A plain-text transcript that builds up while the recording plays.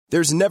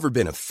There's never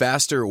been a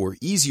faster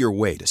or easier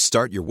way to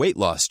start your weight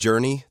loss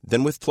journey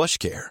than with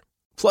PlushCare.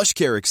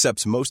 PlushCare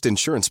accepts most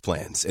insurance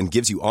plans and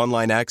gives you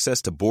online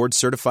access to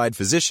board-certified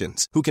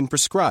physicians who can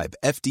prescribe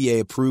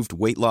FDA-approved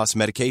weight loss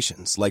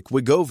medications like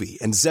Wegovy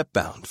and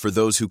Zepbound for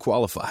those who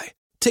qualify.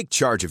 Take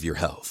charge of your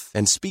health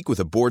and speak with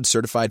a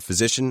board-certified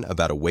physician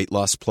about a weight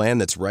loss plan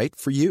that's right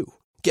for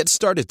you. Get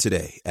started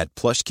today at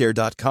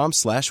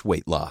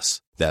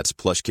plushcare.com/weightloss. That's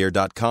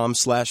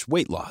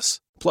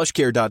plushcare.com/weightloss.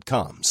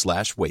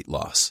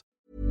 plushcare.com/weightloss.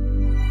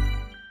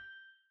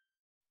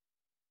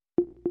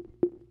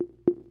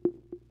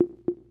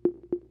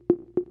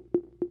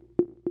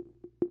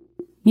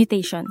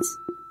 Mutations.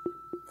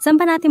 Saan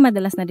ba natin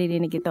madalas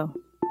naririnig ito?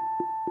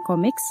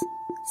 Comics?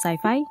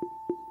 Sci-fi?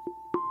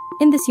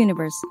 In this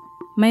universe,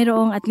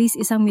 mayroong at least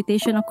isang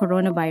mutation ng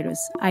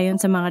coronavirus ayon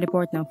sa mga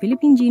report ng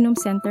Philippine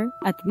Genome Center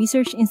at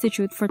Research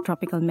Institute for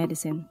Tropical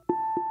Medicine.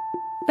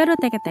 Pero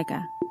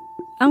teka,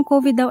 ang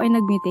COVID daw ay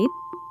nag-mutate?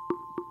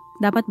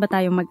 Dapat ba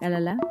tayong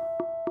mag-alala?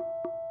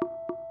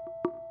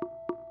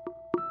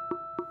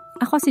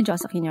 Ako si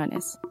Josa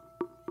Quiñones.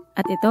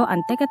 At ito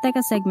ang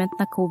Teka segment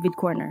na COVID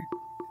Corner,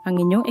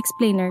 ang inyong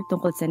explainer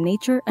tungkol sa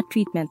nature at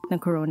treatment ng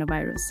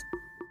coronavirus.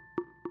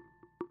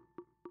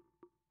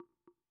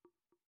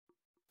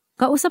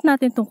 Kausap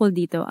natin tungkol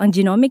dito ang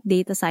genomic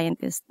data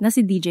scientist na si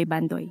DJ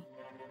Bandoy.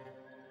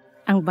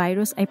 Ang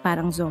virus ay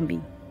parang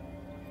zombie.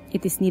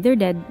 It is neither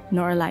dead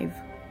nor alive.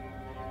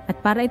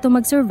 At para ito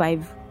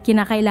mag-survive,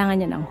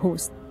 kinakailangan niya ng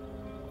host.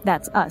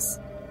 That's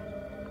us.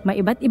 May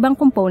iba't ibang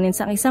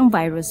components ang isang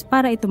virus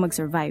para ito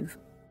mag-survive.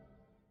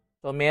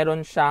 So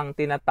meron siyang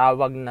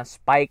tinatawag na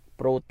spike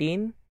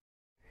protein.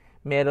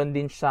 Meron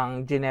din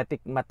siyang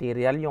genetic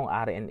material, yung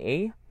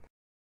RNA.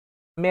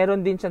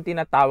 Meron din siyang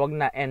tinatawag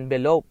na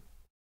envelope.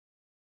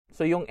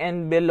 So yung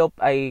envelope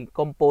ay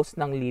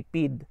composed ng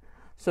lipid.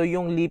 So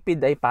yung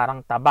lipid ay parang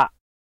taba.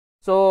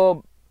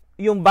 So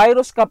yung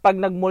virus kapag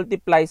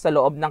nag-multiply sa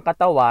loob ng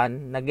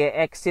katawan,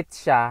 nag-e-exit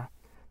siya,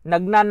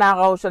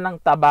 nagnanakaw siya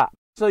ng taba.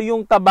 So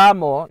yung taba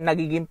mo,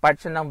 nagiging part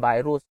siya ng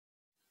virus.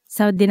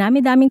 Sa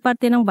dinami-daming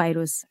parte ng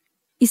virus,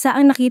 isa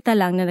ang nakita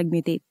lang na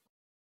nag-mutate.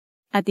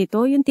 At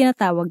ito yung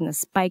tinatawag na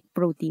spike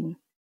protein.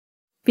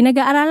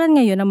 Pinag-aaralan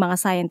ngayon ng mga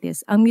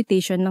scientists ang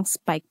mutation ng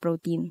spike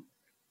protein.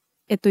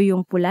 Ito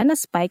yung pula na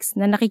spikes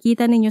na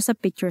nakikita ninyo sa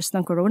pictures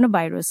ng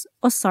coronavirus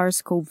o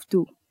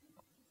SARS-CoV-2.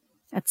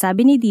 At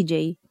sabi ni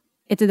DJ,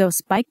 ito daw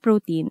spike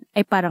protein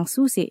ay parang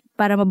susi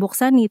para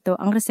mabuksan nito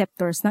ang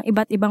receptors ng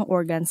iba't ibang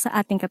organ sa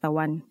ating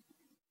katawan.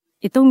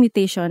 Itong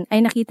mutation ay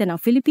nakita ng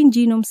Philippine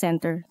Genome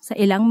Center sa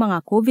ilang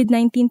mga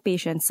COVID-19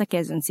 patients sa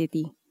Quezon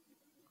City.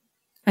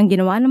 Ang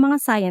ginawa ng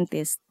mga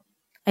scientists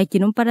ay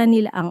kinumpara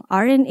nila ang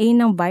RNA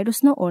ng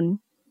virus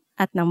noon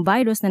at ng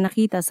virus na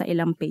nakita sa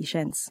ilang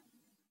patients.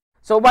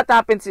 So what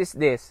happens is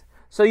this.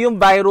 So yung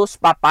virus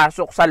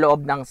papasok sa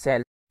loob ng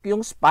cell.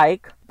 Yung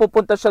spike,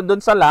 pupunta siya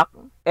doon sa lock,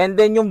 and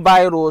then yung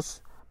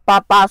virus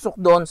papasok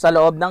doon sa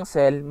loob ng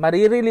cell,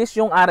 marirelease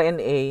yung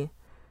RNA,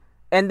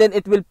 and then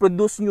it will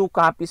produce new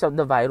copies of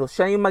the virus.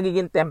 Siya yung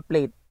magiging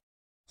template.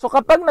 So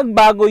kapag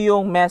nagbago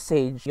yung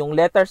message, yung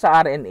letter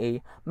sa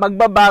RNA,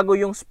 magbabago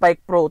yung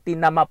spike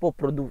protein na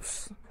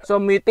mapoproduce.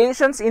 So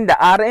mutations in the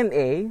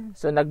RNA,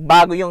 so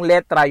nagbago yung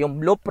letra, yung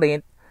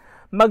blueprint,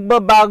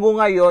 magbabago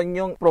ngayon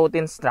yung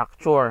protein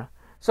structure.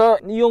 So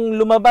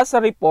yung lumabas sa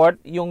report,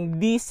 yung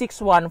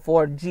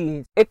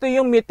D614G, ito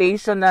yung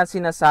mutation na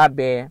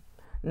sinasabi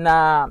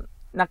na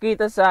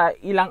nakita sa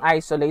ilang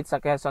isolate sa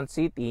Quezon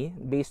City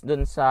based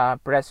dun sa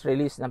press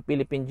release ng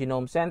Philippine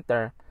Genome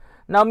Center.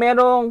 Now,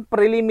 merong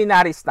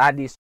preliminary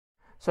studies.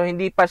 So,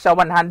 hindi pa siya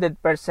 100%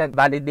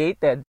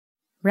 validated.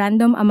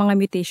 Random ang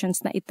mga mutations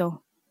na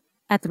ito.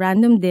 At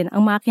random din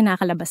ang mga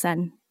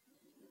kinakalabasan.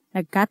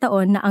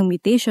 Nagkataon na ang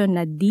mutation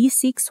na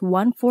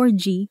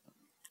D614G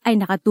ay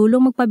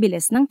nakatulong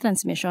magpabilis ng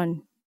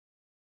transmission.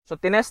 So,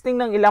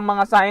 tinesting ng ilang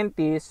mga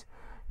scientists,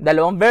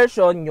 dalawang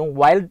version, yung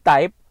wild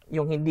type,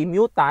 yung hindi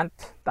mutant,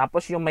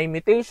 tapos yung may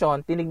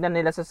mutation, tinignan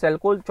nila sa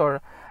cell culture,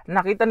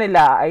 nakita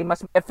nila ay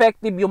mas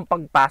effective yung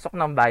pagpasok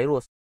ng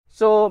virus.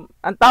 So,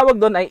 ang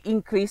tawag doon ay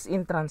increase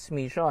in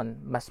transmission.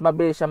 Mas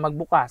mabilis siya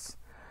magbukas.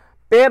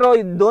 Pero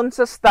doon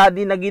sa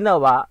study na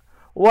ginawa,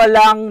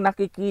 walang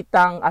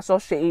nakikitang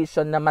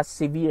association na mas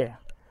severe.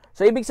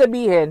 So, ibig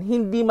sabihin,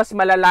 hindi mas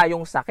malala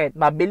yung sakit.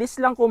 Mabilis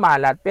lang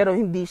kumalat, pero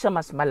hindi siya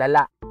mas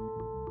malala.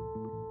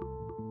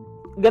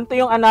 Ganito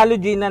yung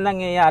analogy na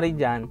nangyayari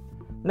dyan.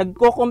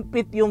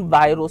 Nagko-compete yung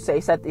virus sa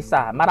isa't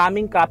isa.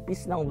 Maraming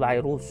copies ng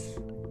virus.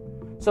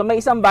 So may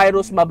isang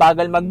virus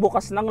mabagal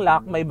magbukas ng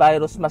lock, may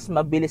virus mas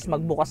mabilis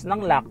magbukas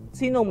ng lock.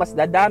 Sino mas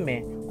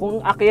dadami? Kung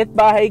akyat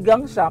bahay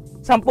gang siya,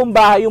 10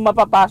 bahay yung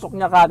mapapasok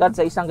niya kagad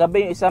sa isang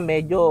gabi, yung isa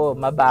medyo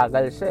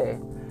mabagal siya eh.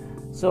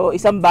 So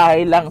isang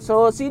bahay lang.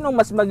 So sino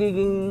mas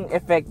magiging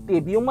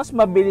effective? Yung mas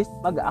mabilis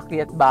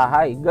mag-akyat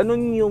bahay.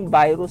 Ganun yung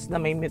virus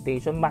na may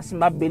mutation, mas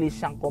mabilis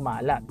siyang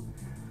kumalat.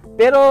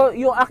 Pero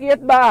yung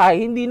akyat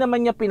bahay, hindi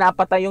naman niya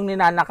pinapatay yung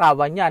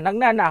ninanakawan niya.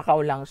 Nagnanakaw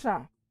lang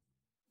siya.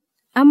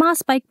 Ang mga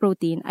spike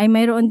protein ay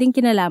mayroon ding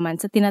kinalaman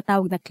sa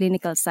tinatawag na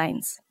clinical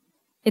signs.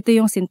 Ito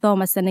yung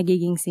sintomas na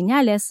nagiging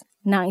sinyales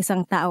na ang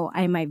isang tao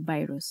ay may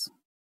virus.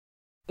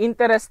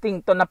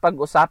 Interesting to na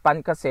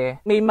pag-usapan kasi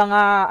may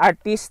mga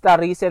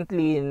artista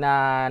recently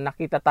na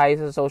nakita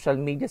tayo sa social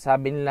media,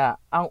 sabi nila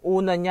ang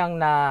una niyang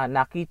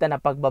nakita na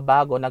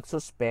pagbabago,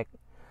 nagsuspect,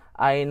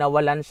 ay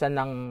nawalan siya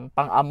ng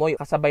pang-amoy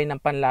kasabay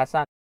ng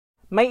panlasa.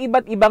 May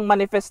iba't ibang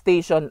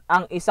manifestation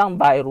ang isang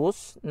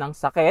virus ng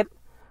sakit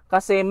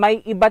kasi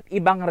may iba't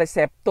ibang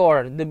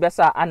receptor. Diba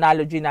sa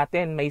analogy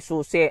natin, may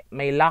susi,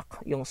 may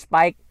lock, yung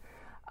spike,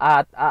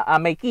 at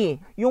may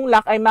key. Yung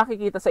lock ay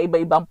makikita sa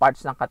iba-ibang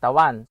parts ng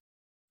katawan.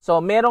 So,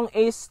 merong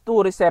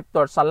ACE2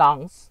 receptor sa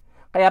lungs,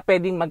 kaya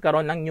pwedeng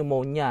magkaroon ng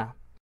pneumonia.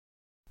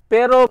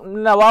 Pero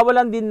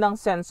nawawalan din ng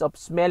sense of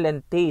smell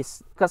and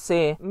taste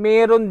kasi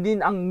meron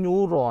din ang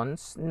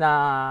neurons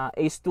na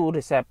ACE2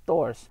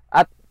 receptors.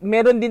 At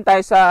meron din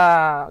tayo sa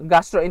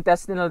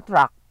gastrointestinal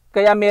tract,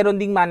 kaya meron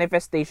ding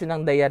manifestation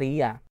ng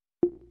diarrhea.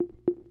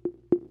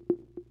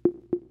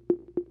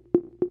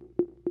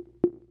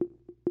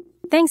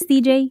 Thanks,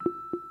 DJ.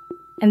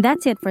 And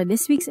that's it for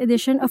this week's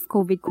edition of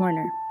COVID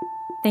Corner.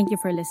 Thank you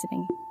for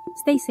listening.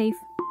 Stay safe.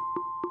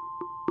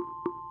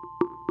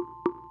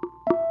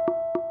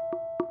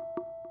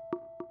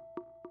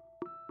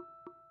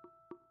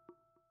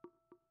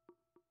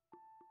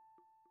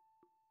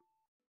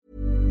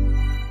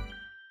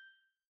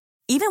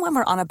 Even when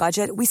we're on a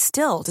budget, we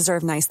still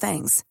deserve nice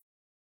things.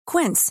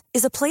 Quince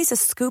is a place to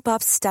scoop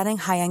up stunning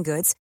high-end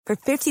goods for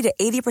 50 to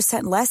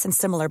 80% less than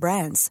similar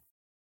brands.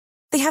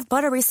 They have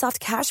buttery soft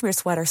cashmere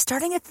sweaters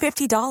starting at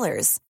 $50,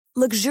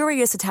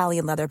 luxurious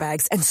Italian leather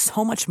bags, and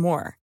so much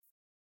more.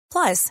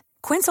 Plus,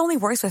 Quince only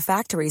works with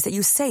factories that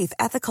use safe,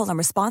 ethical, and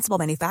responsible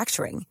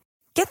manufacturing.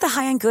 Get the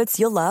high-end goods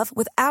you'll love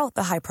without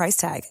the high price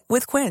tag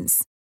with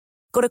Quince.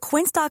 Go to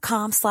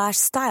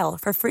quince.com/style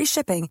for free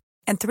shipping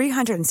and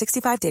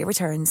 365-day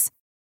returns.